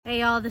Hey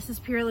y'all, this is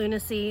Pure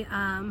Lunacy.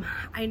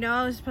 I know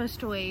I was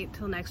supposed to wait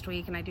till next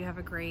week, and I do have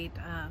a great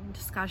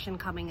discussion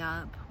coming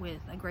up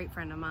with a great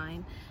friend of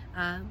mine.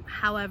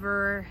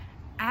 However,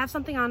 I have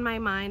something on my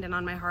mind and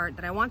on my heart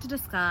that I want to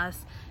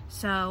discuss,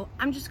 so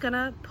I'm just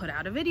gonna put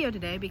out a video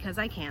today because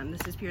I can.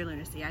 This is Pure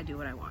Lunacy. I do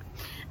what I want.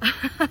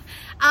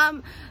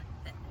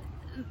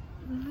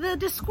 The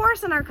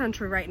discourse in our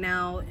country right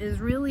now is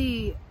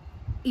really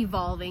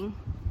evolving.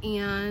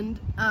 And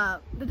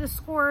the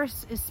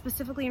discourse is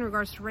specifically in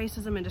regards to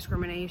racism and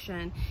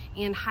discrimination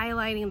and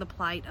highlighting the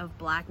plight of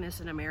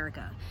blackness in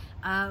America.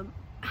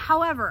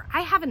 However, I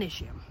have an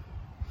issue.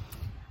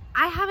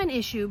 I have an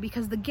issue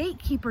because the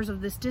gatekeepers of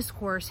this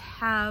discourse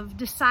have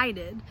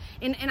decided,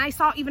 and I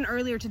saw even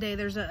earlier today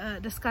there's a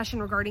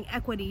discussion regarding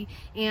equity,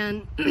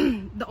 and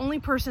the only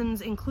persons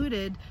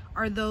included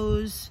are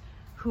those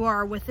who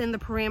are within the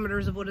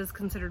parameters of what is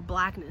considered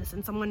blackness.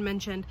 And someone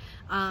mentioned,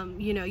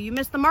 you know, you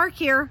missed the mark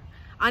here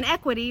on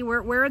equity.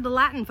 Where are the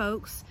Latin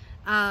folks?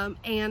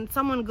 And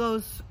someone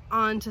goes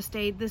on to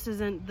state this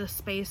isn't the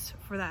space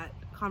for that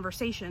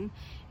conversation.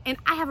 And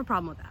I have a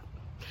problem with that.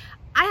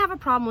 I have a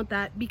problem with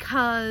that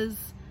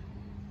because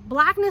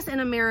blackness in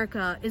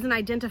America isn't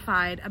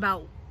identified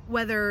about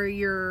whether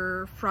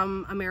you're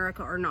from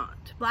America or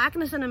not.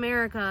 Blackness in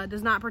America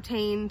does not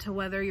pertain to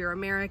whether you're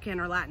American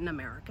or Latin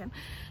American.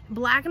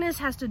 Blackness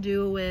has to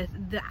do with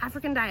the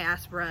African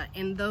diaspora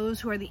and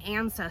those who are the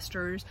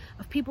ancestors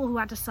of people who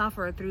had to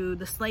suffer through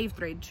the slave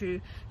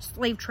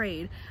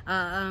trade,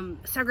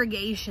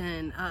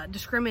 segregation,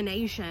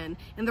 discrimination,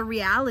 and the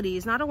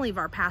realities not only of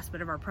our past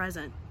but of our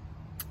present.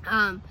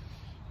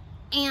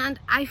 And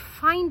I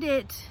find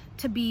it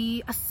to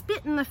be a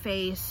spit in the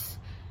face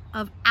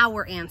of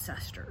our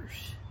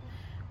ancestors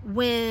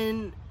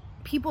when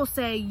people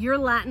say you're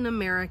Latin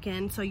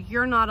American, so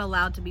you're not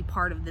allowed to be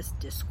part of this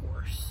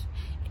discourse.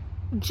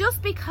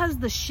 Just because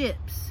the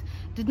ships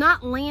did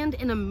not land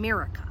in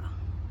America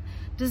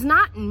does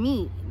not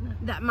mean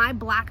that my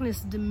blackness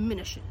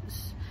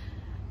diminishes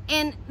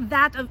and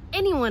that of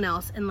anyone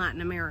else in Latin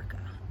America.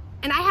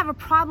 And I have a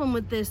problem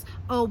with this,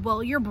 oh,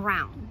 well, you're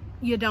brown,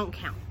 you don't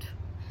count.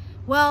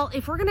 Well,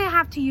 if we're gonna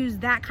have to use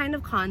that kind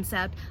of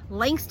concept,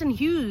 Langston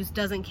Hughes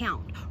doesn't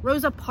count.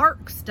 Rosa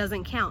Parks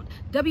doesn't count.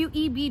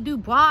 W.E.B. Du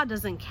Bois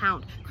doesn't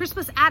count.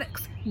 Crispus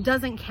Attucks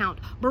doesn't count.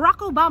 Barack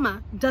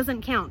Obama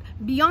doesn't count.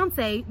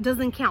 Beyonce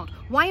doesn't count.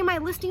 Why am I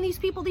listing these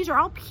people? These are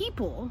all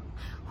people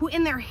who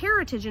in their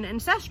heritage and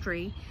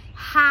ancestry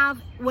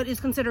have what is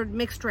considered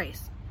mixed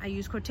race. I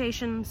use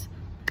quotations.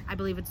 I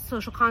believe it's a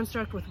social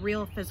construct with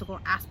real physical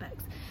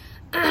aspects.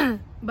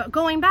 But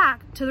going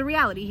back to the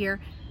reality here,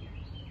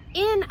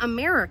 in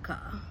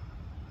America,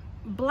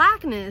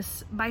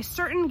 blackness by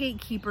certain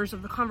gatekeepers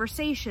of the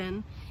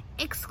conversation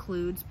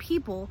excludes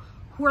people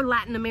who are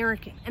Latin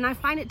American. And I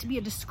find it to be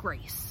a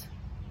disgrace.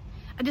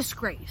 A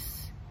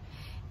disgrace.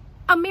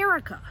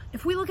 America,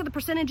 if we look at the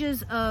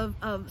percentages of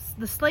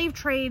the slave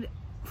trade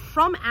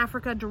from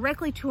Africa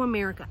directly to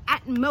America,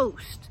 at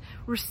most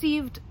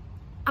received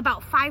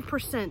about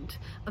 5%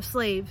 of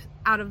slaves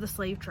out of the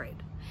slave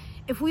trade.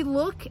 If we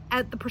look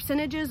at the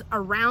percentages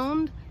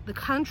around the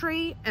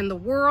country and the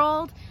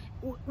world,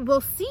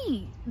 we'll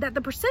see that the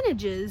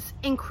percentages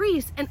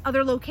increase in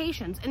other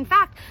locations. In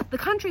fact, the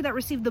country that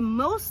received the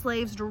most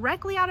slaves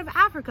directly out of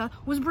Africa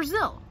was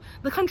Brazil,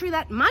 the country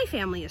that my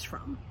family is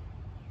from.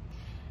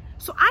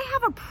 So I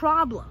have a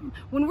problem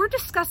when we're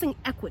discussing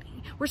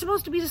equity. We're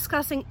supposed to be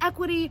discussing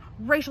equity,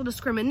 racial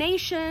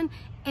discrimination,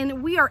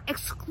 and we are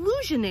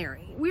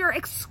exclusionary. We are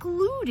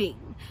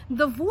excluding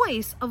the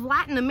voice of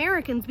Latin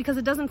Americans because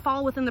it doesn't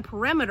fall within the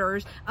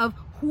parameters of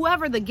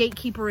whoever the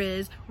gatekeeper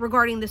is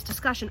regarding this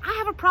discussion. I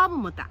have a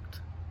problem with that.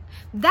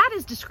 That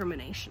is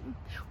discrimination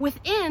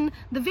within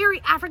the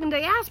very African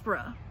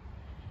diaspora.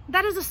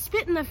 That is a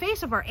spit in the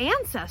face of our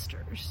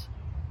ancestors.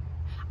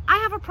 I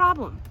have a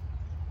problem.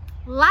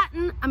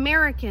 Latin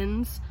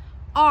Americans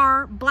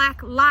are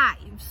black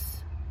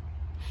lives.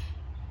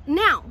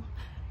 Now,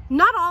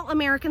 not all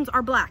Americans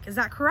are black. Is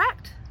that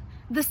correct?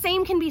 The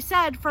same can be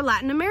said for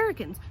Latin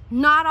Americans.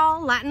 Not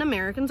all Latin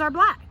Americans are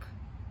black.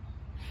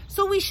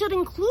 So we should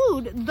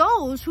include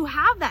those who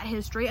have that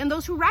history and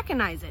those who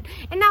recognize it.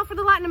 And now for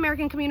the Latin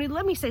American community,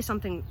 let me say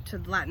something to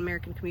the Latin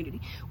American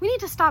community. We need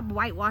to stop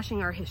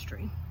whitewashing our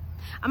history.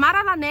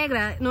 Amara la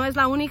Negra no es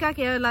la única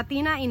que es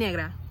latina y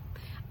negra.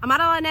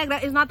 Amara la Negra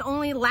is not the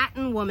only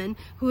Latin woman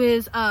who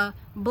is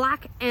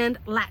black and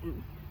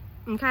Latin,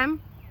 okay?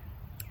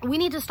 We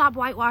need to stop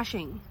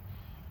whitewashing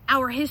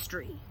our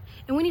history,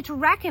 and we need to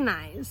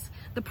recognize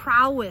the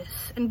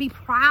prowess and be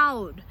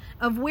proud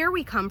of where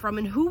we come from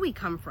and who we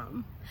come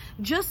from.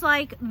 Just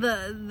like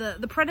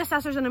the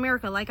predecessors in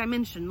America, like I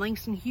mentioned,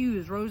 Langston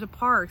Hughes, Rosa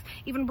Parks,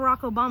 even Barack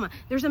Obama.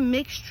 There's a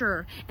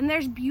mixture and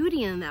there's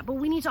beauty in that, but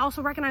we need to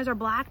also recognize our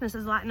blackness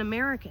as Latin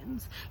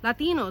Americans.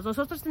 Latinos,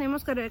 nosotros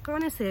tenemos que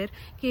reconocer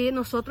que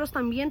nosotros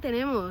también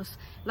tenemos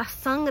la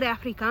sangre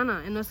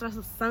africana en nuestra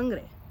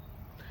sangre.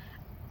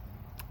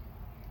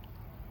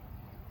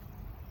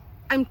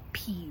 I'm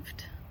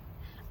peeved.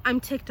 I'm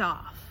ticked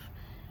off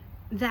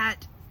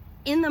that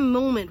in the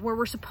moment where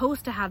we're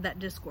supposed to have that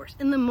discourse,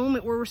 in the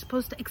moment where we're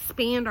supposed to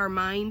expand our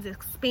minds,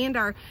 expand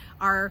our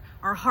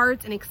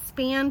hearts, and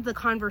expand the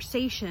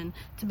conversation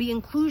to be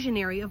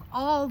inclusionary of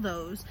all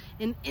those,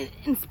 and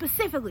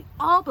specifically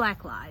all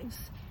Black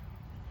lives,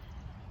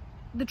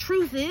 the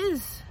truth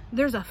is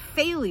there's a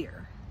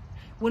failure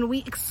when we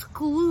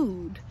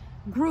exclude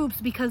groups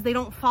because they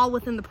don't fall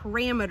within the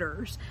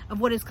parameters of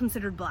what is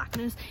considered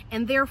Blackness,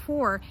 and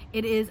therefore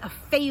it is a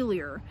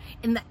failure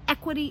in the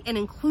equity and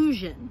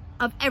inclusion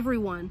of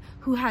everyone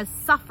who has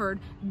suffered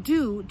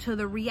due to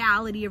the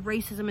reality of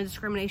racism and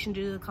discrimination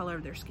due to the color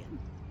of their skin.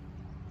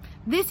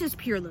 This is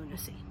pure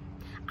lunacy.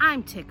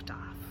 I'm ticked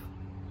off.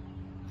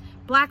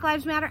 Black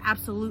Lives Matter?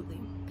 Absolutely.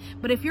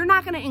 But if you're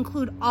not going to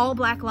include all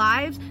Black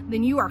lives,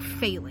 then you are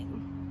failing.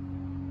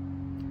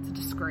 It's a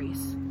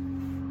disgrace.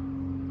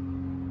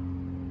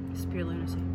 It's pure lunacy.